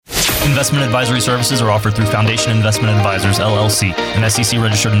Investment advisory services are offered through Foundation Investment Advisors, LLC, an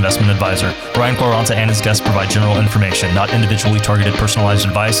SEC-registered investment advisor. Brian Quaranta and his guests provide general information, not individually targeted personalized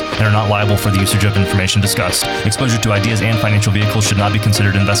advice, and are not liable for the usage of information discussed. Exposure to ideas and financial vehicles should not be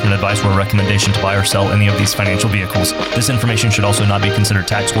considered investment advice or a recommendation to buy or sell any of these financial vehicles. This information should also not be considered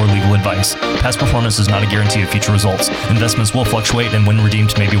tax or legal advice. Past performance is not a guarantee of future results. Investments will fluctuate and when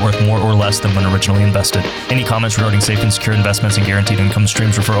redeemed may be worth more or less than when originally invested. Any comments regarding safe and secure investments and guaranteed income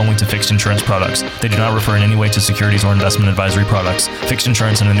streams refer only to fixed insurance products. They do not refer in any way to securities or investment advisory products. Fixed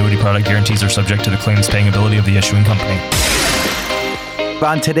insurance and annuity product guarantees are subject to the claims paying ability of the issuing company.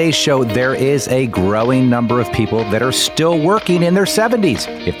 On today's show, there is a growing number of people that are still working in their 70s.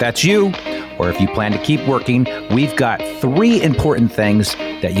 If that's you, or if you plan to keep working, we've got 3 important things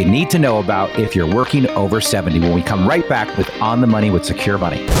that you need to know about if you're working over 70 when we come right back with On the Money with Secure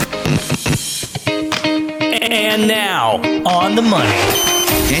Money. And now, On the Money.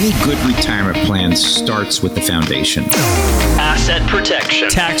 Any good retirement plan starts with the foundation. Asset protection,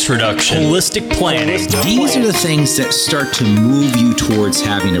 tax reduction, holistic planning. These are the things that start to move you towards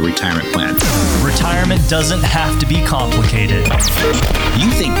having a retirement plan. Retirement doesn't have to be complicated.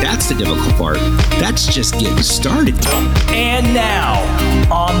 You think that's the difficult part. That's just getting started. And now,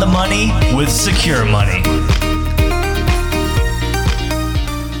 On the Money with Secure Money.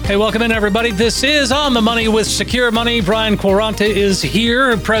 Hey, welcome in, everybody. This is On the Money with Secure Money. Brian Quaranta is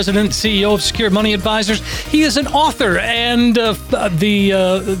here, President and CEO of Secure Money Advisors. He is an author, and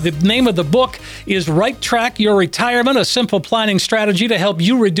the name of the book is Right Track Your Retirement, a simple planning strategy to help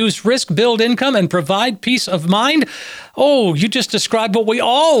you reduce risk, build income, and provide peace of mind. Oh, you just described what we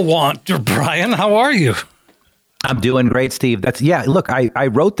all want, Brian. How are you? I'm doing great, Steve. Look, I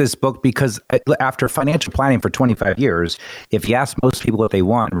wrote this book because after financial planning for 25 years, if you ask most people what they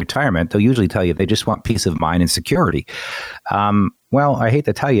want in retirement, they'll usually tell you they just want peace of mind and security. Well, I hate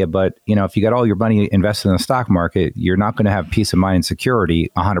to tell you, but if you got all your money invested in the stock market, you're not going to have peace of mind and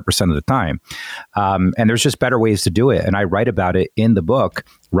security 100% of the time. And there's just better ways to do it. And I write about it in the book,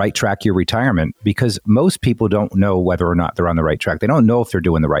 Right Track Your Retirement, because most people don't know whether or not they're on the right track. They don't know if they're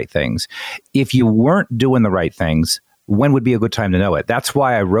doing the right things. If you weren't doing the right things, when would be a good time to know it? That's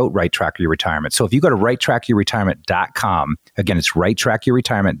why I wrote Right Track Your Retirement. So if you go to righttrackyourretirement.com, again, it's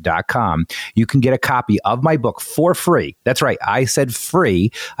righttrackyourretirement.com, you can get a copy of my book for free. That's right. I said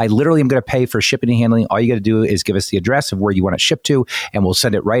free. I literally am going to pay for shipping and handling. All you got to do is give us the address of where you want it shipped to, and we'll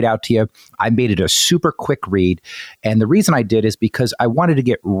send it right out to you. I made it a super quick read. And the reason I did is because I wanted to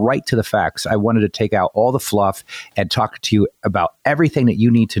get right to the facts. I wanted to take out all the fluff and talk to you about everything that you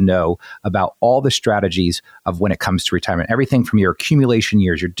need to know about all the strategies of when it comes to retirement, everything from your accumulation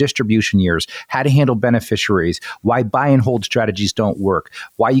years, your distribution years, how to handle beneficiaries, why buy and hold strategies don't work,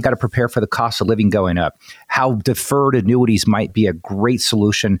 why you got to prepare for the cost of living going up, how deferred annuities might be a great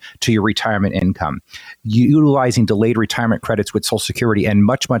solution to your retirement income, utilizing delayed retirement credits with Social Security, and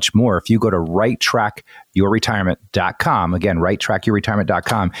much, much more. If you go to righttrackyourretirement.com, again,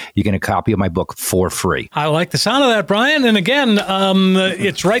 righttrackyourretirement.com, you get a copy of my book for free. I like the sound of that, Brian. And again,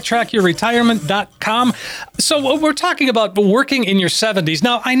 it's righttrackyourretirement.com. So we're talking about working in your 70s.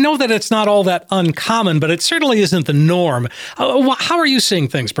 Now, I know that it's not all that uncommon, but it certainly isn't the norm. How are you seeing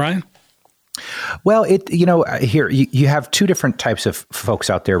things, Brian? Well, here you have 2 different types of folks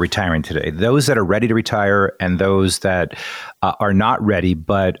out there retiring today. Those that are ready to retire and those that are not ready,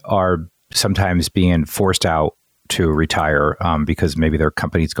 but are sometimes being forced out to retire because maybe their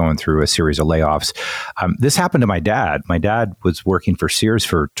company's going through a series of layoffs. This happened to my dad. My dad was working for Sears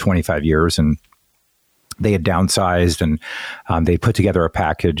for 25 years, and they had downsized, and they put together a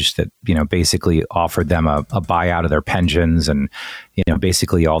package that, basically offered them a buyout of their pensions. And,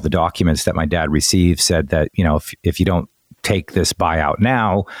 basically all the documents that my dad received said that, if you don't take this buyout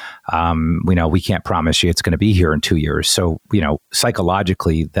now, we can't promise you it's going to be here in 2 years. So,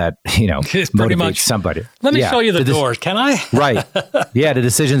 psychologically that, motivates somebody. Let me show you the door. Can I? Right. Yeah. The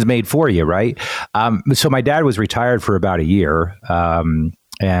decision's made for you. Right. So my dad was retired for about a year.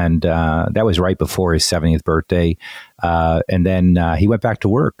 And that was right before his 70th birthday. And then he went back to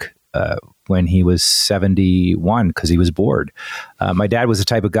work when he was 71 because he was bored. My dad was the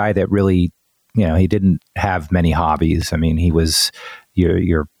type of guy that really, he didn't have many hobbies. I mean, he was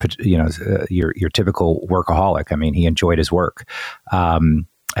your typical workaholic. I mean, he enjoyed his work.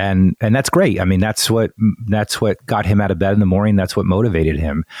 And that's great. I mean, that's what got him out of bed in the morning. That's what motivated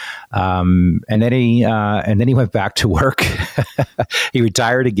him. And then he went back to work. He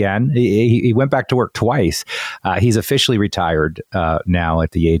retired again. He went back to work twice. He's officially retired now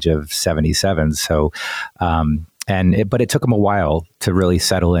at the age of 77. So, but it took him a while to really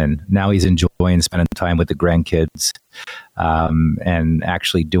settle in. Now he's enjoying spending time with the grandkids. and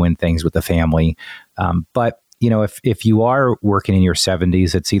actually doing things with the family. But if you are working in your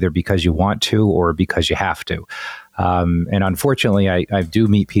 70s, it's either because you want to or because you have to. And unfortunately, I do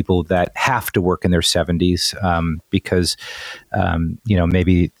meet people that have to work in their 70s because,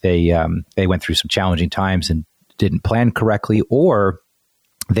 maybe they went through some challenging times and didn't plan correctly, or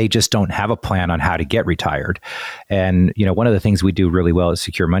they just don't have a plan on how to get retired. And, one of the things we do really well at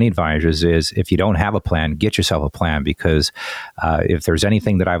Secure Money Advisors is if you don't have a plan, get yourself a plan, because if there's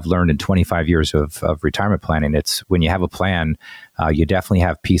anything that I've learned in 25 years of retirement planning, it's when you have a plan, you definitely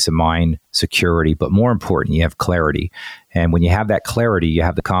have peace of mind, security, but more important, you have clarity. And when you have that clarity, you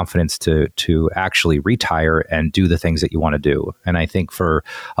have the confidence to actually retire and do the things that you want to do. And I think for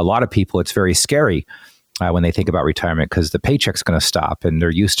a lot of people, it's very scary when they think about retirement, because the paycheck's going to stop and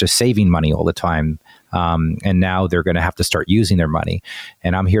they're used to saving money all the time. And now they're going to have to start using their money.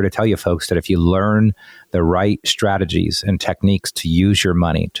 And I'm here to tell you folks that if you learn the right strategies and techniques to use your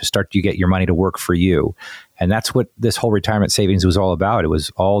money, you get your money to work for you. And that's what this whole retirement savings was all about. It was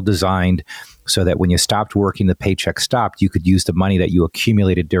all designed so that when you stopped working, the paycheck stopped, you could use the money that you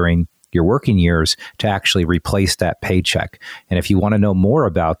accumulated during your working years to actually replace that paycheck. And if you want to know more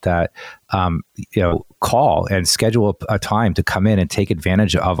about that, call and schedule a time to come in and take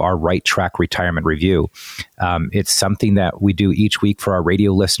advantage of our Right Track Retirement Review. It's something that we do each week for our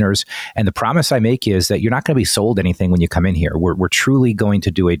radio listeners. And the promise I make is that you're not going to be sold anything when you come in here. We're truly going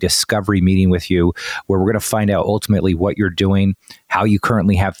to do a discovery meeting with you where we're going to find out ultimately what you're doing, how you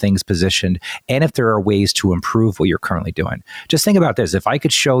currently have things positioned, and if there are ways to improve what you're currently doing. Just think about this. If my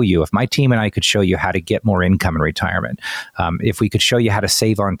team and I could show you how to get more income in retirement, if we could show you how to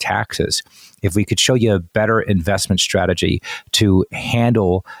save on taxes, if we could show you a better investment strategy to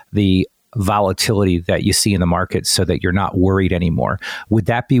handle the volatility that you see in the market so that you're not worried anymore, would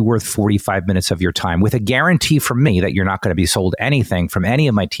that be worth 45 minutes of your time with a guarantee from me that you're not going to be sold anything from any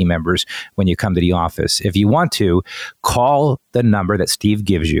of my team members when you come to the office? If you want to, call the number that Steve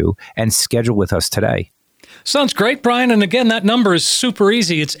gives you and schedule with us today. Sounds great, Brian. And again, that number is super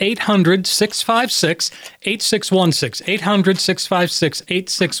easy. It's 800-656-8616.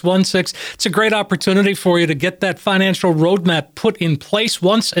 800-656-8616. It's a great opportunity for you to get that financial roadmap put in place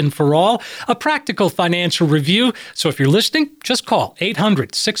once and for all. A practical financial review. So if you're listening, just call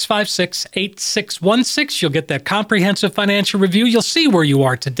 800-656-8616. You'll get that comprehensive financial review. You'll see where you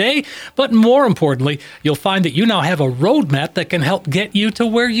are today. But more importantly, you'll find that you now have a roadmap that can help get you to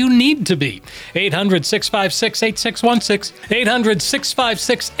where you need to be. 800-656-8616.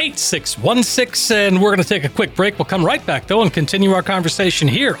 800-656-8616. And we're going to take a quick break. We'll come right back, though, and continue our conversation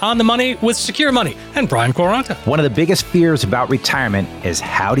here on The Money with Secure Money and Brian Quaranta. One of the biggest fears about retirement is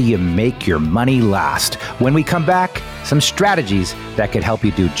how do you make your money last? When we come back, some strategies that could help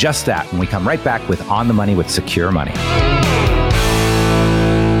you do just that when we come right back with On The Money with Secure Money.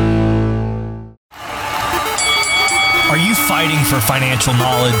 Are you fighting for financial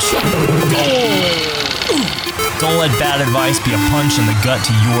knowledge? Don't let bad advice be a punch in the gut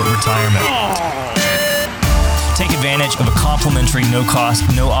to your retirement. Take advantage of a complimentary, no-cost,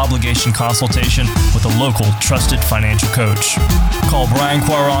 no-obligation consultation with a local, trusted financial coach. Call Brian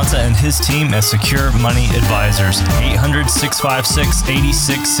Quaranta and his team at Secure Money Advisors.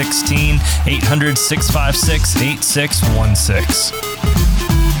 800-656-8616. 800-656-8616.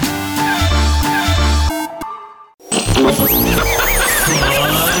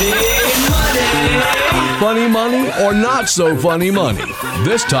 Funny money or not so funny money?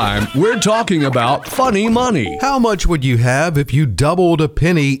 This time, we're talking about funny money. How much would you have if you doubled a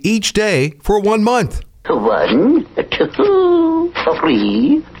penny each day for 1 month? 1, 2,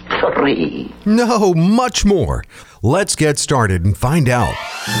 3, 3. No, much more. Let's get started and find out.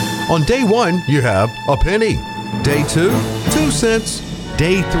 On day 1, you have a penny. Day 2, 2 cents.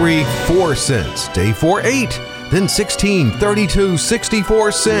 Day 3, 4 cents. Day 4, 8. Then 16, 32,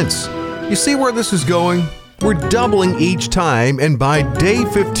 64 cents. You see where this is going? We're doubling each time, and by day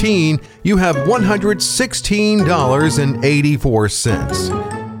 15, you have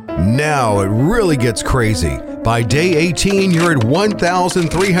 $116.84. Now it really gets crazy. By day 18, you're at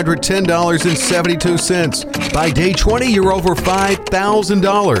 $1,310.72. By day 20, you're over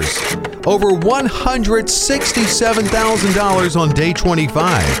 $5,000. Over $167,000 on day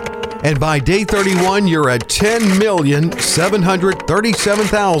 25. And by day 31, you're at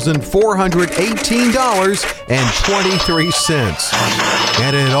 $10,737,418.23.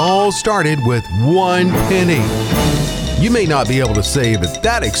 And it all started with 1 penny. You may not be able to save at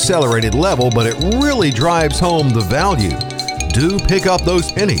that accelerated level, but it really drives home the value. Do pick up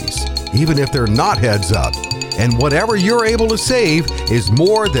those pennies, even if they're not heads up. And whatever you're able to save is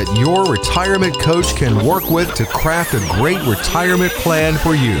more that your retirement coach can work with to craft a great retirement plan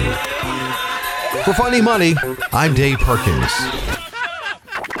for you. For Funny Money, I'm Dave Perkins.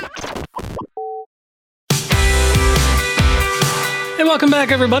 Hey, welcome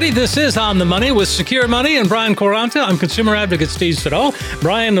back, everybody. This is On the Money with Secure Money and Brian Quaranta. I'm consumer advocate Steve Siddall.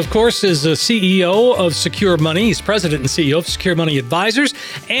 Brian, of course, is the CEO of Secure Money. He's president and CEO of Secure Money Advisors.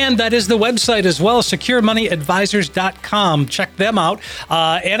 And that is the website as well, securemoneyadvisors.com. Check them out.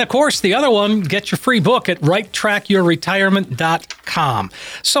 And, of course, the other one, get your free book at righttrackyourretirement.com.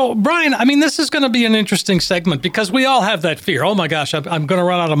 So, Brian, I mean, this is going to be an interesting segment because we all have that fear. Oh, my gosh, I'm going to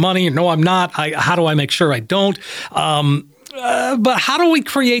run out of money. No, I'm not. How do I make sure I don't? But how do we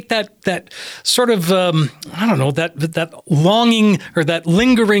create that sort of, that longing or that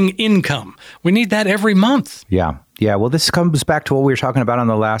lingering income? We need that every month. Yeah. Well, this comes back to what we were talking about on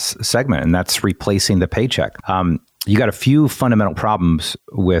the last segment, and that's replacing the paycheck. You got a few fundamental problems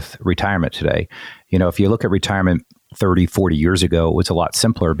with retirement today. You know, if you look at retirement 30, 40 years ago, it was a lot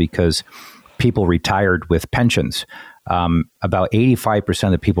simpler because people retired with pensions. About 85%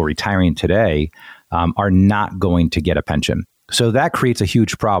 of the people retiring today are not going to get a pension. So that creates a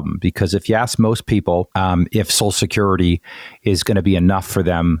huge problem because if you ask most people if Social Security is going to be enough for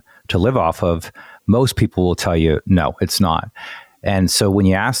them to live off of, most people will tell you, no, it's not. And so when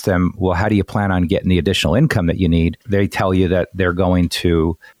you ask them, well, how do you plan on getting the additional income that you need? They tell you that they're going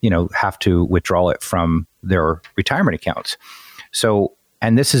to, have to withdraw it from their retirement accounts. So,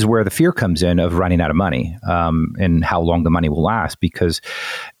 and this is where the fear comes in of running out of money and how long the money will last. Because,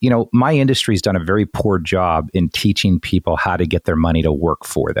 my industry has done a very poor job in teaching people how to get their money to work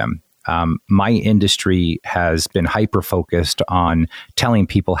for them. My industry has been hyper-focused on telling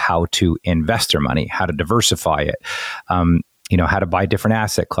people how to invest their money, how to diversify it, how to buy different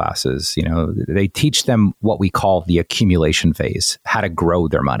asset classes. They teach them what we call the accumulation phase, how to grow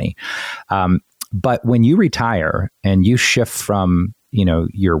their money. But when you retire and you shift from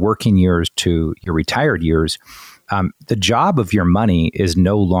your working years to your retired years, the job of your money is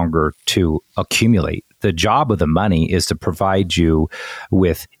no longer to accumulate. The job of the money is to provide you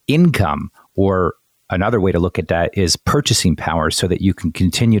with income, or another way to look at that is purchasing power so that you can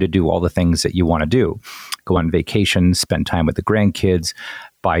continue to do all the things that you want to do. Go on vacation, spend time with the grandkids,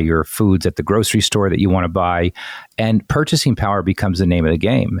 buy your foods at the grocery store that you want to buy, and purchasing power becomes the name of the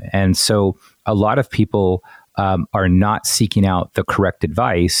game. And so a lot of people are not seeking out the correct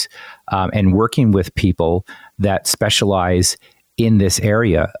advice and working with people that specialize in this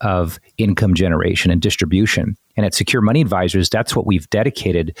area of income generation and distribution. And at Secure Money Advisors, that's what we've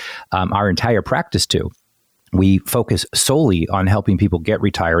dedicated our entire practice to. We focus solely on helping people get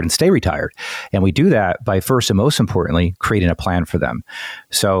retired and stay retired. And we do that by first and most importantly, creating a plan for them.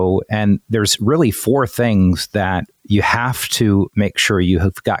 So, and there's really 4 things that you have to make sure you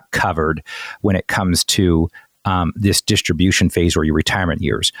have got covered when it comes to this distribution phase or your retirement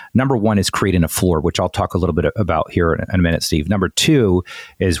years. Number 1 is creating a floor, which I'll talk a little bit about here in a minute, Steve. Number 2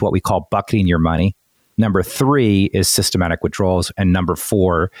 is what we call bucketing your money. Number 3 is systematic withdrawals. And number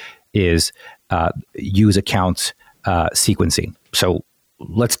 4 is use accounts sequencing. So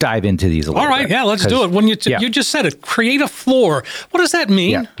let's dive into these a little bit. All right, yeah, let's do it. When you just said it, create a floor. What does that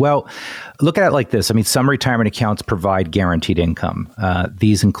mean? Yeah. Well, look at it like this. I mean, some retirement accounts provide guaranteed income.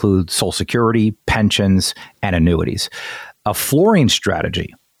 These include Social Security, pensions, and annuities. A flooring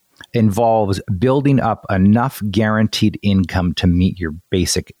strategy involves building up enough guaranteed income to meet your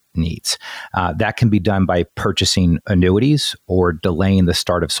basic needs. That can be done by purchasing annuities or delaying the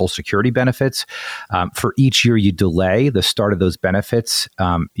start of Social Security benefits. For each year you delay the start of those benefits,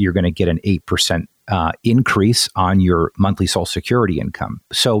 you're going to get an 8% increase on your monthly Social Security income.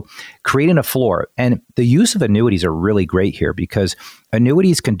 So creating a floor, and the use of annuities are really great here because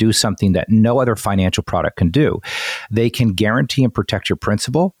annuities can do something that no other financial product can do. They can guarantee and protect your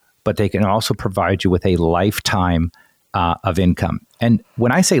principal, but they can also provide you with a lifetime of income. And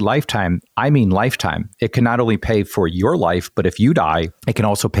when I say lifetime, I mean lifetime. It can not only pay for your life, but if you die, it can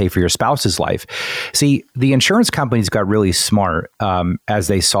also pay for your spouse's life. See, the insurance companies got really smart as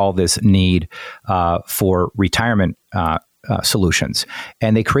they saw this need for retirement solutions.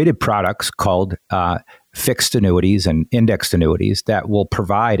 And they created products called fixed annuities and indexed annuities that will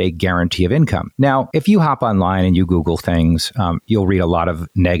provide a guarantee of income. Now, if you hop online and you Google things, you'll read a lot of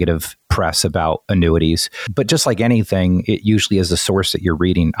negative press about annuities. But just like anything, it usually is the source that you're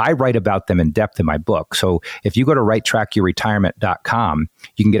reading. I write about them in depth in my book. So if you go to righttrackyourretirement.com,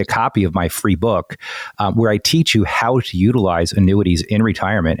 you can get a copy of my free book where I teach you how to utilize annuities in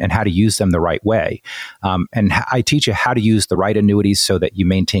retirement and how to use them the right way. And I teach you how to use the right annuities so that you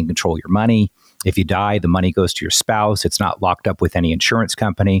maintain control of your money, If you die, the money goes to your spouse. It's not locked up with any insurance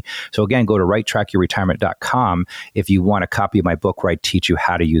company. So again, go to righttrackyourretirement.com if you want a copy of my book where I teach you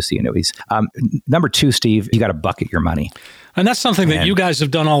how to use the annuities. Number two, Steve, you got to bucket your money. And that's something that you guys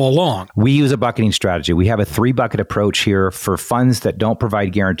have done all along. We use a bucketing strategy. We have a 3-bucket approach here for funds that don't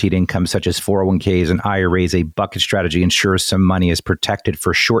provide guaranteed income, such as 401ks and IRAs. A bucket strategy ensures some money is protected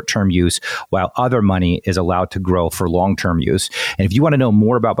for short-term use, while other money is allowed to grow for long-term use. And if you want to know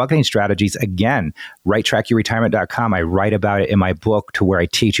more about bucketing strategies, again, righttrackyourretirement.com. I write about it in my book to where I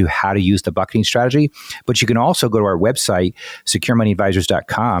teach you how to use the bucketing strategy. But you can also go to our website,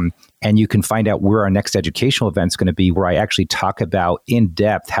 securemoneyadvisors.com, and you can find out where our next educational event is going to be, where I actually talk about in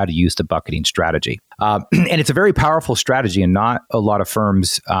depth how to use the bucketing strategy. And it's a very powerful strategy, and not a lot of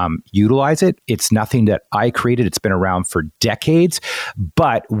firms utilize it. It's nothing that I created. It's been around for decades,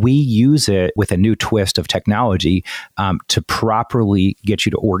 but we use it with a new twist of technology to properly get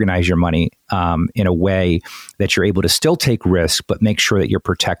you to organize your money in a way that you're able to still take risk, but make sure that you're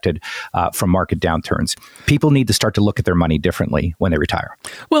protected from market downturns. People need to start to look at their money differently when they retire.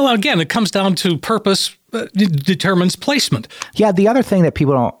 Well, again, it comes down to purpose determines placement. Yeah, the other thing that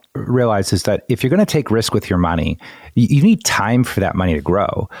people don't realize is that if you're going to take risk with your money, you need time for that money to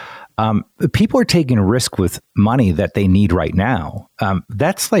grow. People are taking risk with money that they need right now.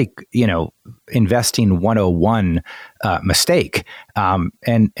 That's like, investing 101 mistake.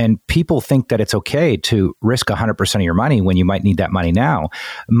 And people think that it's okay to risk 100% of your money when you might need that money now.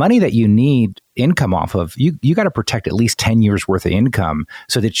 Money that you need income off of, you got to protect at least 10 years worth of income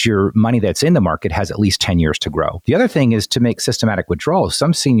so that your money that's in the market has at least 10 years to grow. The other thing is to make systematic withdrawals.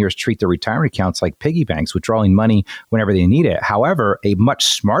 Some seniors treat their retirement accounts like piggy banks, withdrawing money whenever they need it. However, a much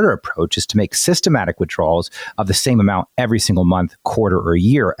smarter approach is to make systematic withdrawals of the same amount every single month, quarter, or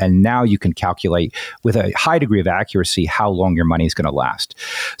year. And now you can calculate with a high degree of accuracy how long your money is going to last.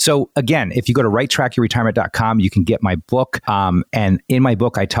 So again, if you go to righttrackyourretirement.com, you can get my book. And in my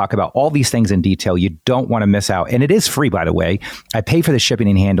book, I talk about all these things in detail. You don't want to miss out. And it is free, by the way. I pay for the shipping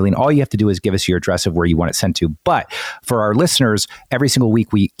and handling. All you have to do is give us your address of where you want it sent to. But for our listeners, every single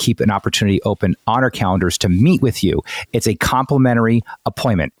week, we keep an opportunity open on our calendars to meet with you. It's a complimentary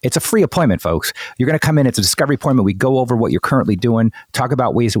appointment. It's a free appointment, folks. You're going to come in. It's a discovery appointment. We go over what you're currently doing, talk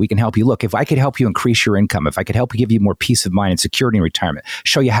about ways that we can help you. Look, if I could help you increase your income, if I could help you give you more peace of mind and security in retirement,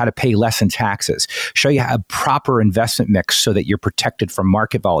 show you how to pay less in taxes, show you a proper investment mix so that you're protected from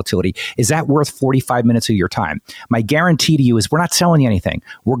market volatility, is that worth 45 minutes of your time? My guarantee to you is we're not selling you anything.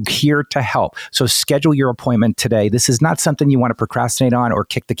 We're here to help. So schedule your appointment today. This is not something you want to procrastinate on or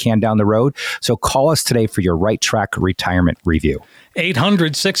kick the can down the road. So call us today for your Right Track Retirement Review.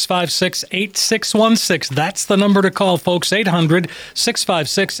 800-656-8616. That's the number to call, folks.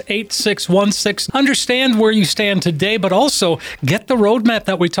 800-656-8616. Understand where you stand today, but also get the roadmap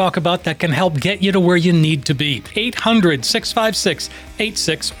that we talk about that can help get you to where you need to be.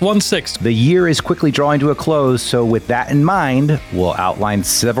 800-656-8616. The year is quickly drawing to a close, so with that in mind, we'll outline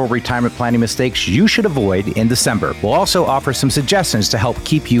several retirement planning mistakes you should avoid in December. We'll also offer some suggestions to help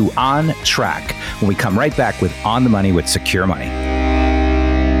keep you on track when we come right back with On the Money with Secure Money.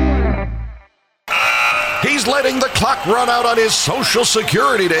 He's letting the clock run out on his Social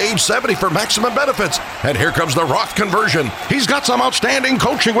Security to age 70 for maximum benefits. And here comes the Roth conversion. He's got some outstanding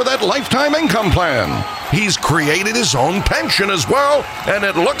coaching with that lifetime income plan. He's created his own pension as well, and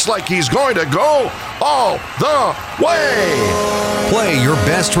it looks like he's going to go all the way. Play your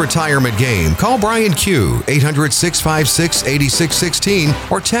best retirement game. Call Brian Q,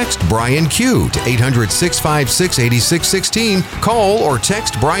 800-656-8616, or text Brian Q to 800-656-8616. Call or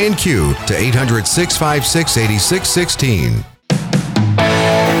text Brian Q to 800-656-8616.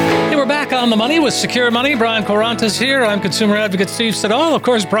 We're back on the money with Secure Money. Brian Quaranta's here. I'm consumer advocate Steve Siddall. Of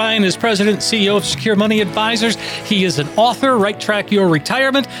course, Brian is president and CEO of Secure Money Advisors. He is an author, Right Track Your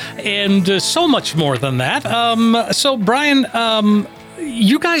Retirement, and so much more than that. So, Brian,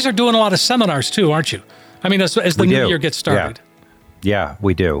 you guys are doing a lot of seminars too, aren't you? I mean, as the new year gets started. Yeah,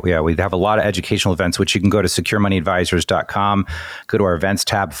 we do. Yeah, we have a lot of educational events, which you can go to securemoneyadvisors.com, go to our events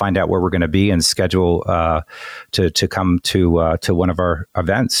tab, find out where we're going to be, and schedule to come to one of our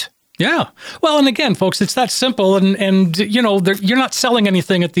events. Yeah. Well, and again, folks, it's that simple. And you're not selling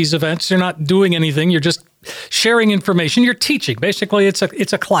anything at these events. You're not doing anything. You're just sharing information. You're teaching. Basically, it's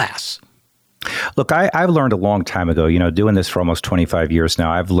a class. Look, I've learned a long time ago, doing this for almost 25 years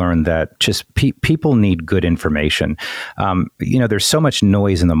now, I've learned that just people need good information. There's so much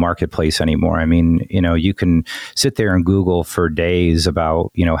noise in the marketplace anymore. I mean, you can sit there and Google for days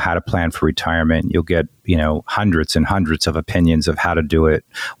about, how to plan for retirement. You'll get, hundreds and hundreds of opinions of how to do it,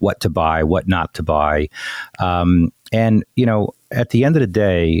 what to buy, what not to buy. At the end of the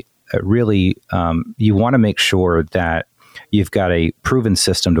day, really, you want to make sure that you've got a proven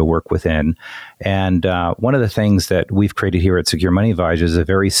system to work within. And one of the things that we've created here at Secure Money Advisors is a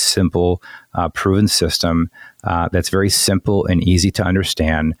very simple, proven system that's very simple and easy to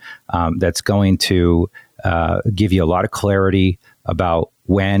understand, that's going to give you a lot of clarity about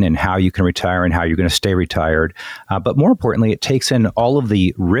when and how you can retire and how you're going to stay retired. But more importantly, it takes in all of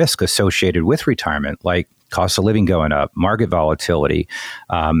the risk associated with retirement, like cost of living going up, market volatility,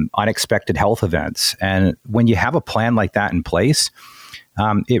 unexpected health events. And when you have a plan like that in place,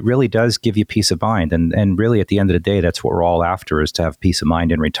 it really does give you peace of mind. And really, at the end of the day, that's what we're all after, is to have peace of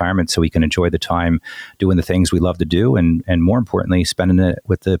mind in retirement so we can enjoy the time doing the things we love to do, and more importantly, spending it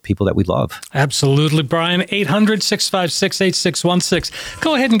with the people that we love. Absolutely, Brian. 800-656-8616.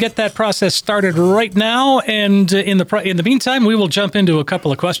 Go ahead and get that process started right now. And in the meantime, we will jump into a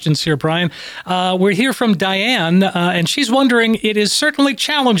couple of questions here, Brian. We're here from Diane, and she's wondering, it is certainly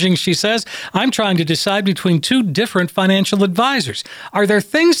challenging, she says. I'm trying to decide between two different financial advisors. Are there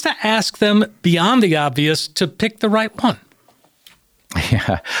things to ask them beyond the obvious to pick the right one?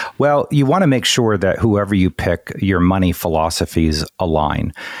 Yeah. Well, you want to make sure that whoever you pick, your money philosophies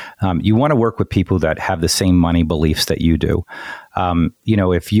align. You want to work with people that have the same money beliefs that you do.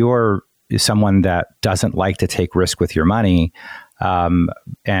 If you're someone that doesn't like to take risk with your money,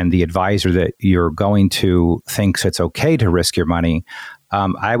 and the advisor that you're going to thinks it's okay to risk your money,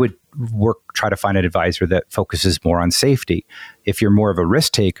 I would try to find an advisor that focuses more on safety. If you're more of a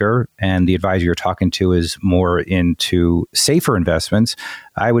risk taker and the advisor you're talking to is more into safer investments,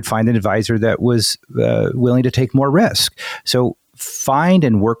 I would find an advisor that was willing to take more risk. So find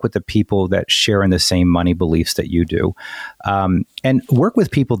and work with the people that share in the same money beliefs that you do, and work with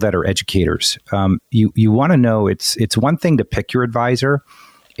people that are educators. You want to know, it's one thing to pick your advisor.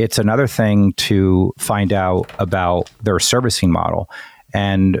 It's another thing to find out about their servicing model,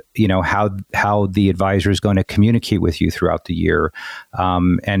 and how the advisor is going to communicate with you throughout the year,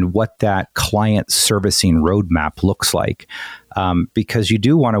 and what that client servicing roadmap looks like. Because you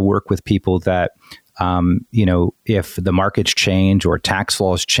do want to work with people that, if the markets change or tax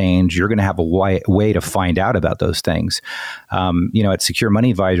laws change, you're going to have a way to find out about those things. At Secure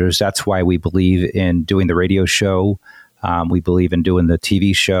Money Advisors, that's why we believe in doing the radio show. We believe in doing the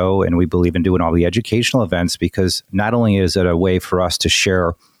TV show, and we believe in doing all the educational events, because not only is it a way for us to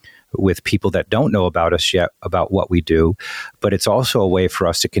share with people that don't know about us yet about what we do, but it's also a way for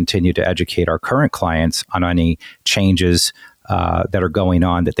us to continue to educate our current clients on any changes that are going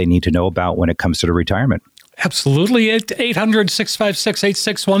on that they need to know about when it comes to the retirement. Absolutely.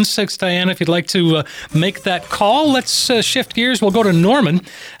 800-656-8616, Diane, if you'd like to make that call. Let's shift gears. We'll go to Norman.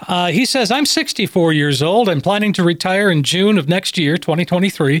 He says, I'm 64 years old. I'm planning to retire in June of next year,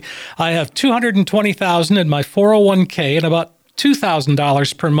 2023. I have $220,000 in my 401k and about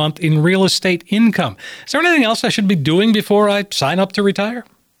 $2,000 per month in real estate income. Is there anything else I should be doing before I sign up to retire?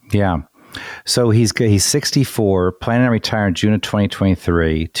 Yeah. So he's 64, planning on retiring June of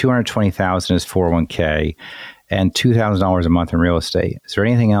 2023, $220,000 in his 401k, and $2,000 a month in real estate. Is there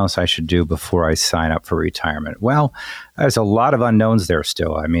anything else I should do before I sign up for retirement? Well, there's a lot of unknowns there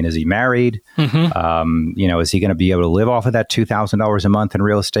still. I mean, is he married? Mm-hmm. Is he going to be able to live off of that $2,000 a month in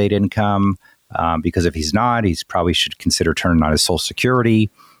real estate income? Because if he's not, he's probably should consider turning on his Social Security.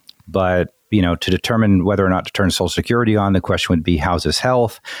 But to determine whether or not to turn Social Security on, the question would be, how's his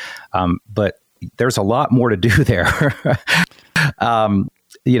health? But there's a lot more to do there,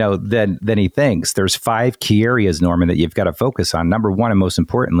 than he thinks. There's 5 key areas, Norman, that you've got to focus on. Number one, and most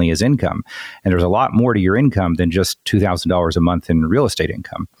importantly, is income. And there's a lot more to your income than just $2,000 a month in real estate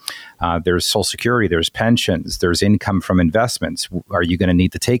income. There's Social Security, there's pensions, there's income from investments. Are you going to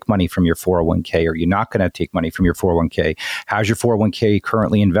need to take money from your 401k? Are you not going to take money from your 401k? How's your 401k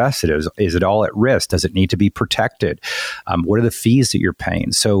currently invested? Is it all at risk? Does it need to be protected? What are the fees that you're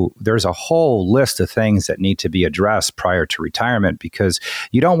paying? So there's a whole list of things that need to be addressed prior to retirement, because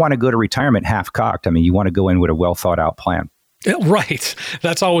you don't want to go to retirement half-cocked. I mean, you want to go in with a well-thought-out plan. Right.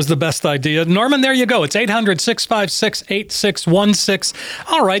 That's always the best idea. Norman, there you go. It's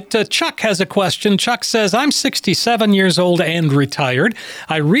 800-656-8616. All right. Chuck has a question. Chuck says, I'm 67 years old and retired.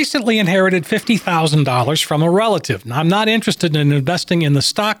 I recently inherited $50,000 from a relative. I'm not interested in investing in the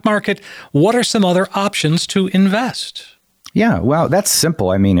stock market. What are some other options to invest? Yeah, well, that's simple.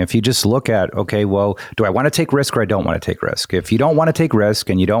 I mean, if you just look at, okay, well, do I want to take risk or I don't want to take risk? If you don't want to take risk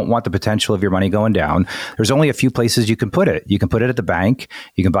and you don't want the potential of your money going down, there's only a few places you can put it. You can put it at the bank.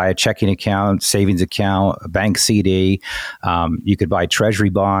 You can buy a checking account, savings account, a bank CD. You could buy treasury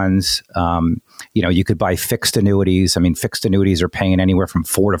bonds. You could buy fixed annuities. I mean, fixed annuities are paying anywhere from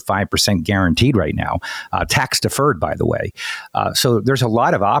 4 to 5% guaranteed right now, tax deferred, by the way. So there's a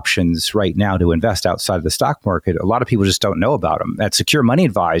lot of options right now to invest outside of the stock market. A lot of people just don't know about them. At Secure Money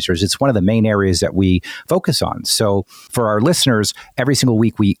Advisors, it's one of the main areas that we focus on. So for our listeners, every single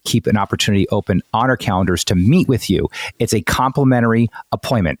week we keep an opportunity open on our calendars to meet with you. It's a complimentary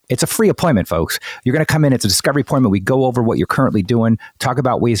appointment. It's a free appointment, folks. You're going to come in. It's a discovery appointment. We go over what you're currently doing, talk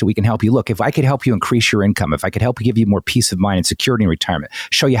about ways that we can help you. Look, if I could help you increase your income, if I could help you give you more peace of mind and security in retirement,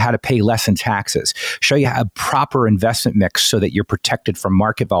 show you how to pay less in taxes, show you a proper investment mix so that you're protected from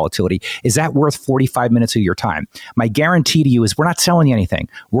market volatility, is that worth 45 minutes of your time? My guarantee to you is we're not selling you anything.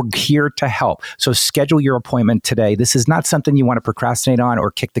 We're here to help. So schedule your appointment today. This is not something you want to procrastinate on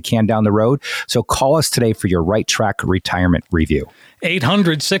or kick the can down the road. So call us today for your Right Track Retirement Review.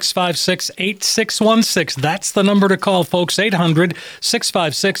 800-656-8616. That's the number to call, folks.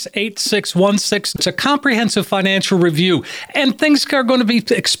 800-656-8616. It's a comprehensive financial review, and things are going to be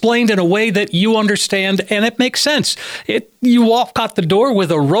explained in a way that you understand, and it makes sense. You walk out the door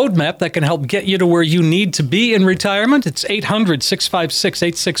with a roadmap that can help get you to where you need to be in retirement. It's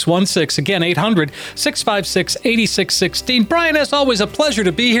 800-656-8616. Again, 800-656-8616. Brian, as always, a pleasure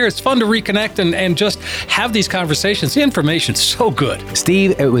to be here. It's fun to reconnect and just have these conversations. The information's so good.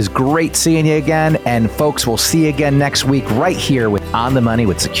 Steve, it was great seeing you again. And folks, we'll see you again next week right here with On the Money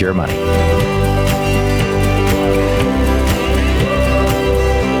with Secure Money.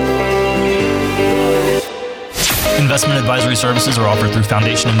 Investment advisory services are offered through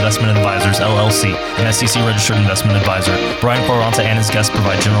Foundation Investment Advisors, LLC, an SEC-registered investment advisor. Brian Quaranta and his guests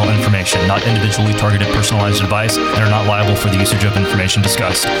provide general information, not individually targeted personalized advice, and are not liable for the usage of information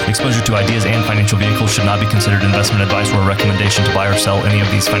discussed. Exposure to ideas and financial vehicles should not be considered investment advice or a recommendation to buy or sell any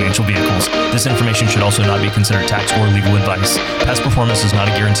of these financial vehicles. This information should also not be considered tax or legal advice. Past performance is not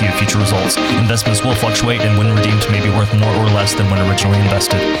a guarantee of future results. Investments will fluctuate and when redeemed may be worth more or less than when originally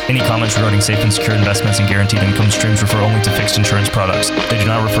invested. Any comments regarding safe and secure investments and guaranteed income streams refer only to fixed insurance products. They do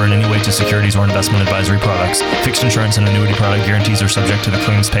not refer in any way to securities or investment advisory products. Fixed insurance and annuity product guarantees are subject to the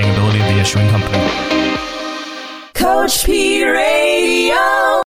claims paying ability of the issuing company. Coach P Radio.